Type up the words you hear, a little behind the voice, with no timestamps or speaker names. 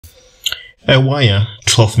A wire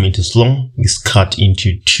 12 meters long is cut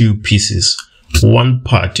into two pieces. One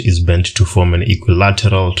part is bent to form an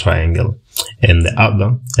equilateral triangle and the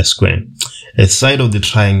other a square. A side of the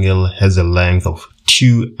triangle has a length of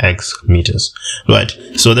 2x meters. Right,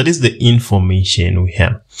 so that is the information we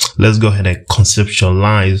have. Let's go ahead and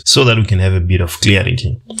conceptualize so that we can have a bit of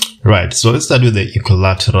clarity. Right, so let's start with the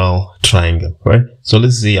equilateral triangle. Right, so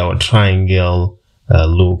let's say our triangle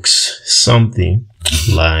looks something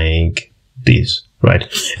like this. Right,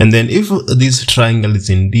 and then if this triangle is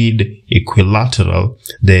indeed equilateral,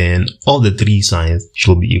 then all the three sides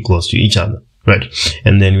should be equal to each other. Right,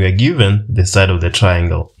 and then we are given the side of the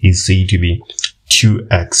triangle is said to be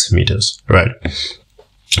 2x meters. Right,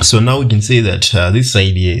 so now we can say that this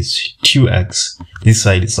side here is 2x, this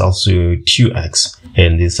side is also 2x,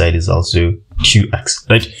 and this side is also 2x.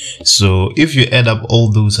 Right, so if you add up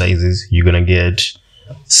all those sizes, you're gonna get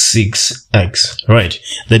 6x. Right,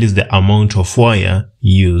 that is the amount of wire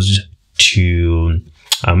used to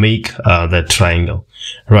make that triangle.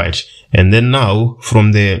 Right, and then now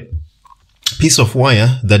from the piece of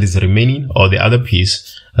wire that is remaining, or the other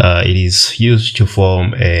piece, it is used to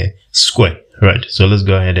form a square. Right, so let's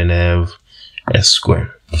go ahead and have a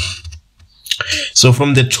square. So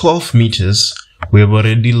from the 12 meters we have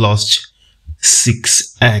already lost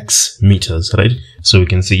 6x meters. Right, so we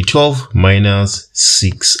can say 12 minus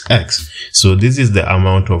 6x. So this is the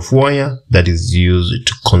amount of wire that is used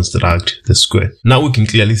to construct the square. Now we can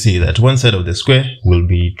clearly see that one side of the square will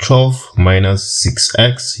be 12 minus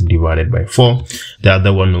 6x divided by 4. The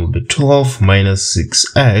other one will be 12 minus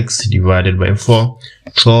 6x divided by 4,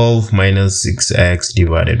 12 minus 6x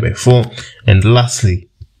divided by 4, and lastly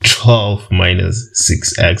 12 minus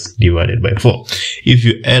 6x divided by 4. If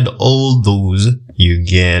you add all those, you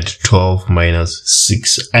get 12 minus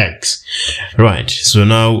 6x. Right, so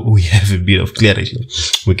now we have a bit of clarity.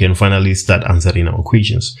 We can finally start answering our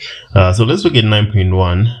questions. So let's look at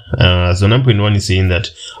 9.1. So 9.1 is saying that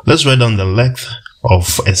let's write down the length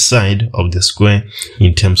of a side of the square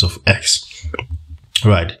in terms of x.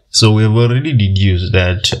 Right, so we have already deduced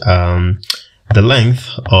that the length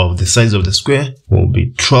of the sides of the square will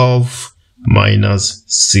be 12 minus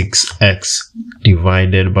 6x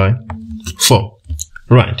divided by 4.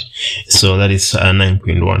 Right, so that is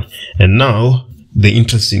 9.1. And now the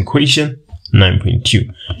interesting question,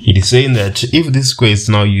 9.2. It is saying that if this square is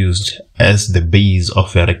now used as the base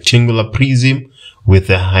of a rectangular prism with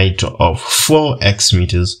a height of 4x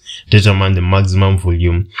meters, determine the maximum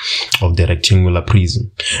volume of the rectangular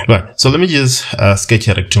prism. Right, so let me just sketch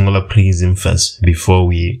a rectangular prism first before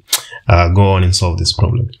we go on and solve this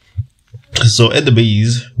problem. So at the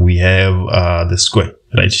base we have the square.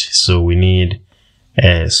 Right, so we need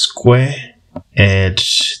a square at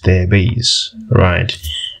the base. Right,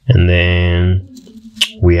 and then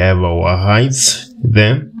we have our heights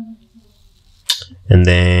there, and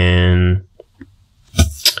then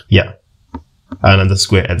yeah, another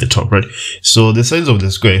square at the top. Right, so the size of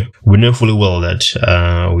the square, we know fully well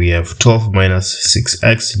that we have 12 minus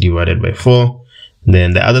 6x divided by 4.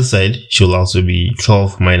 Then the other side should also be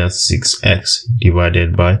 12 minus 6x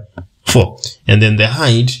divided by 4, and then the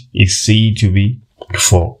height is said to be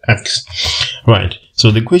 4x. Right,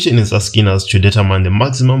 so the question is asking us to determine the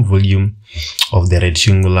maximum volume of the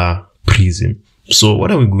rectangular prism. So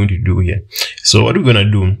what are we going to do here? So what we're going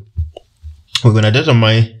to do, we're going to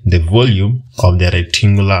determine the volume of the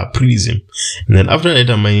rectangular prism, and then after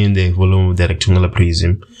determining the volume of the rectangular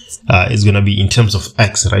prism, it's going to be in terms of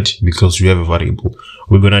x, right? Because we have a variable.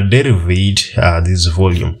 We're going to derivate this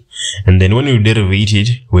volume, and then when we derivate it,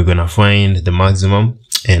 we're going to find the maximum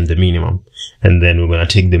and the minimum, and then we're going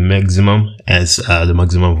to take the maximum as the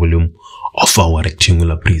maximum volume of our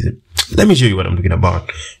rectangular prism. Let me show you what I'm talking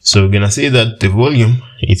about. So we're going to say that the volume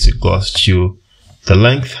is equals to the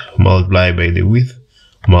length multiplied by the width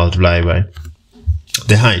multiplied by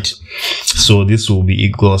the height. So this will be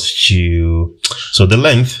equals to, so the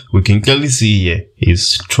length we can clearly see here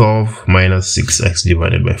is 12 minus 6x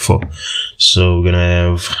divided by 4. So we're gonna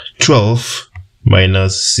have 12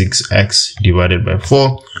 minus 6x divided by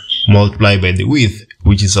 4 multiplied by the width,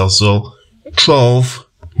 which is also 12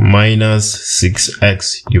 minus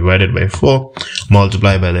 6x divided by 4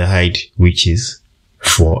 multiplied by the height, which is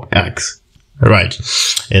 4x. Right,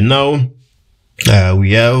 and now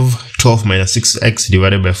we have 12 minus 6x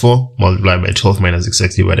divided by 4 multiplied by 12 minus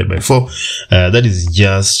 6x divided by 4. That is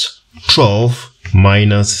just 12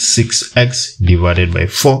 minus 6x divided by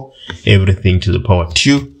 4, everything to the power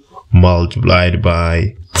 2 multiplied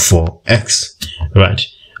by 4x. Right,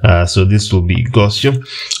 so this will be equals to,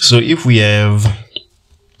 so if we have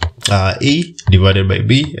a divided by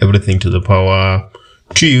b, everything to the power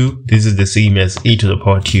 2, this is the same as a to the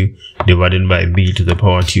power 2 divided by b to the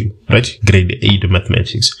power 2, right? Grade 8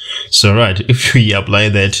 mathematics. So right, if we apply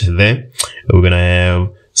that there, we're gonna have,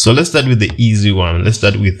 so let's start with the easy one. Let's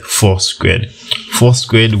start with 4 squared. 4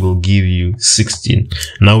 squared will give you 16.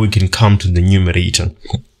 Now we can come to the numerator.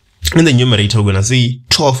 In the numerator, we're gonna say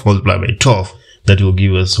 12 multiplied by 12. That will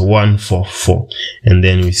give us 144. And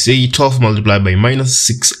then we say 12 multiplied by minus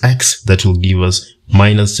 6x. That will give us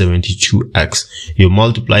minus 72x. You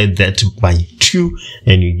multiply that by 2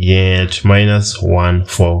 and you get minus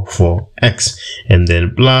 144x. And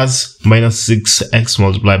then plus minus 6x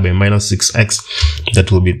multiplied by minus 6x. That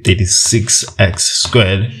will be 36x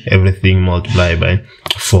squared. Everything multiplied by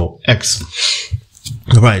 4x.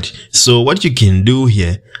 Right, so what you can do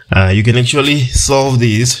here, you can actually solve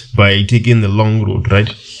this by taking the long route,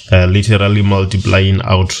 right? Literally multiplying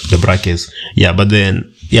out the brackets. Yeah, but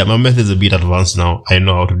then, yeah, my method is a bit advanced now. I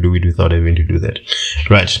know how to do it without having to do that.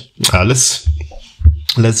 Right, let's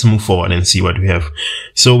move forward and see what we have.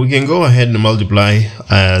 So we can go ahead and multiply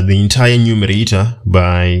the entire numerator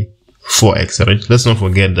by 4x, right? Let's not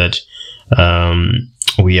forget that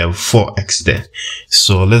we have 4x there.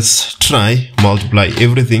 So let's try multiply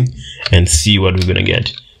everything and see what we're gonna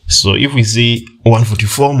get. So if we see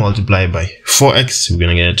 144 multiplied by 4x, we're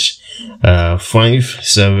gonna get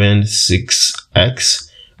 576x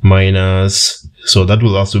minus, so that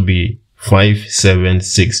will also be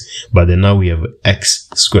 576, but then now we have x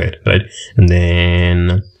squared, right? And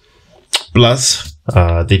then plus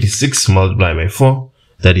 36 multiplied by 4,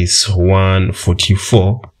 that is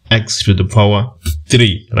 144 x to the power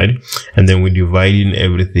 3, right? And then we're dividing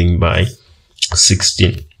everything by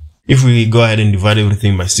 16. If we go ahead and divide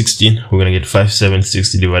everything by 16, we're gonna get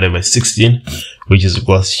 576 divided by 16, which is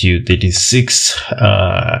equals to 36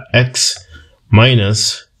 x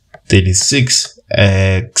minus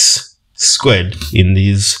 36x squared in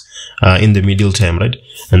these in the middle term, right?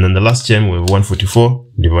 And then the last term we have 144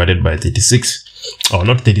 divided by 36. Oh,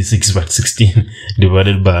 not 36, but 16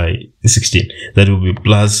 divided by 16. That will be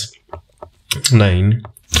plus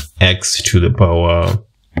 9x to the power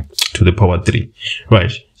 3.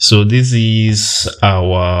 Right. So this is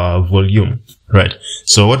our volume. Right.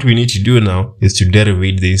 So what we need to do now is to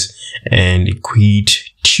derivate this and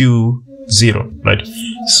equate to 0. Right.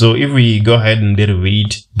 So if we go ahead and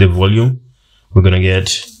derivate the volume, we're gonna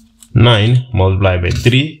get 9 multiplied by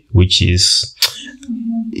 3, which is,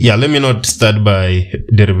 yeah, let me not start by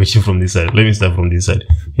derivation from this side. Let me start from this side.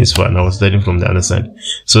 It's fine. I was starting from the other side.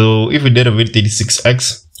 So if we derivate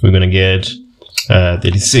 36x, we're going to get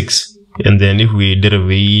 36. And then if we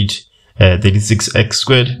derivate 36x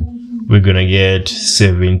squared, we're going to get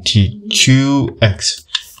 72x.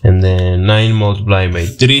 And then 9 multiplied by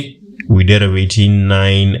 3, we're derivating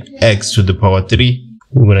 9x to the power 3.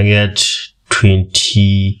 We're going to get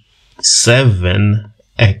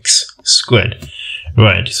 27x squared.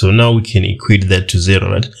 Right, so now we can equate that to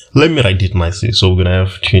 0, right? Let me write it nicely. So we're gonna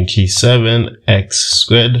have 27x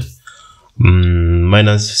squared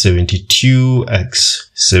minus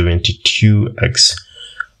 72x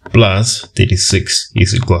plus 36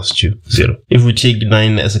 is equals to 0. If we take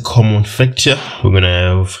 9 as a common factor, we're gonna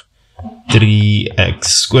have 3x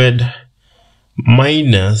squared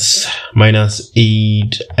minus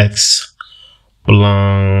 8x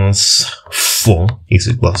plus 4 is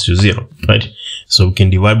equals to 0, right? So we can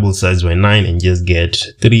divide both sides by 9 and just get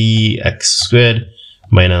 3x squared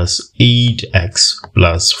minus 8x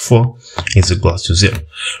plus 4 is equals to 0.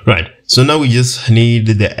 Right. So now we just need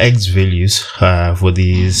the x values for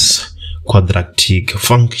this quadratic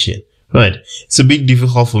function. Right. It's a bit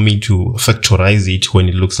difficult for me to factorize it when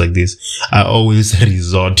it looks like this. I always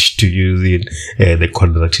resort to using the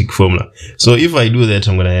quadratic formula. So if I do that,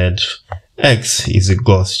 I'm going to add x is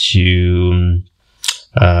equals to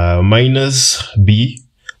minus b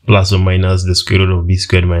plus or minus the square root of b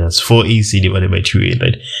squared minus 4ac divided by 2a,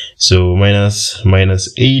 right? So minus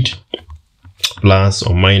 8 plus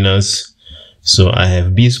or minus, so I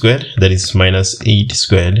have b squared, that is minus 8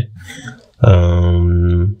 squared,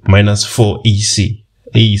 minus 4ac.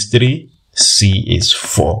 A is 3, c is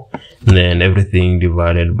 4, and then everything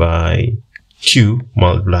divided by 2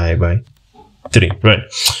 multiplied by 3, right?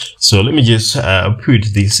 So let me just put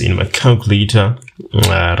this in my calculator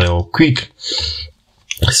real quick.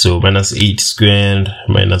 So minus 8 squared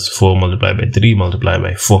minus 4 multiplied by 3 multiplied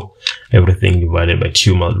by 4, everything divided by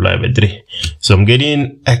 2 multiplied by 3. So I'm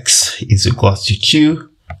getting x is equals to 2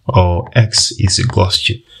 or x is equals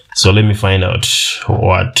to. So let me find out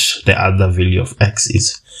what the other value of x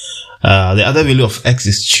is. The other value of x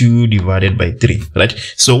is 2 divided by 3, right?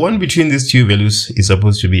 So one between these two values is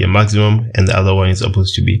supposed to be a maximum and the other one is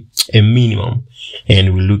supposed to be a minimum,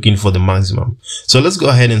 and we're looking for the maximum. So let's go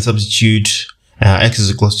ahead and substitute x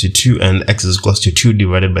is equals to 2 and x is equals to 2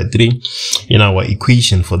 divided by 3 in our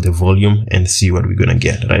equation for the volume and see what we're gonna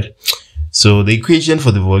get, right? So the equation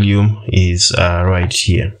for the volume is right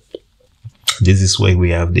here. This is where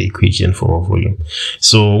we have the equation for our volume.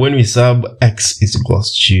 So when we sub x is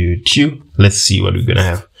equals to 2, let's see what we're gonna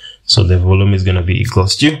have. So the volume is gonna be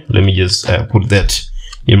equals to, let me just put that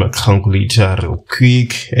in my calculator real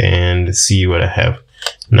quick and see what I have.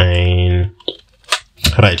 9,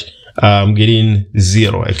 right? I'm getting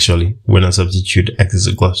 0 actually when I substitute x is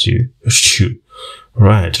equals to 2.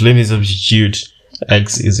 Right, let me substitute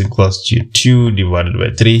x is equals to 2 divided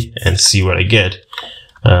by 3 and see what I get.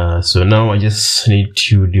 So now I just need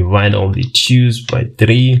to divide all the 2's by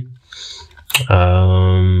 3,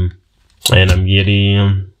 and I'm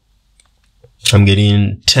getting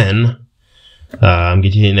 10. I'm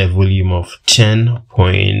getting a volume of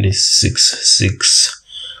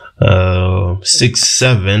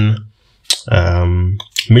 10.6667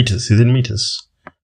 meters. Is it meters?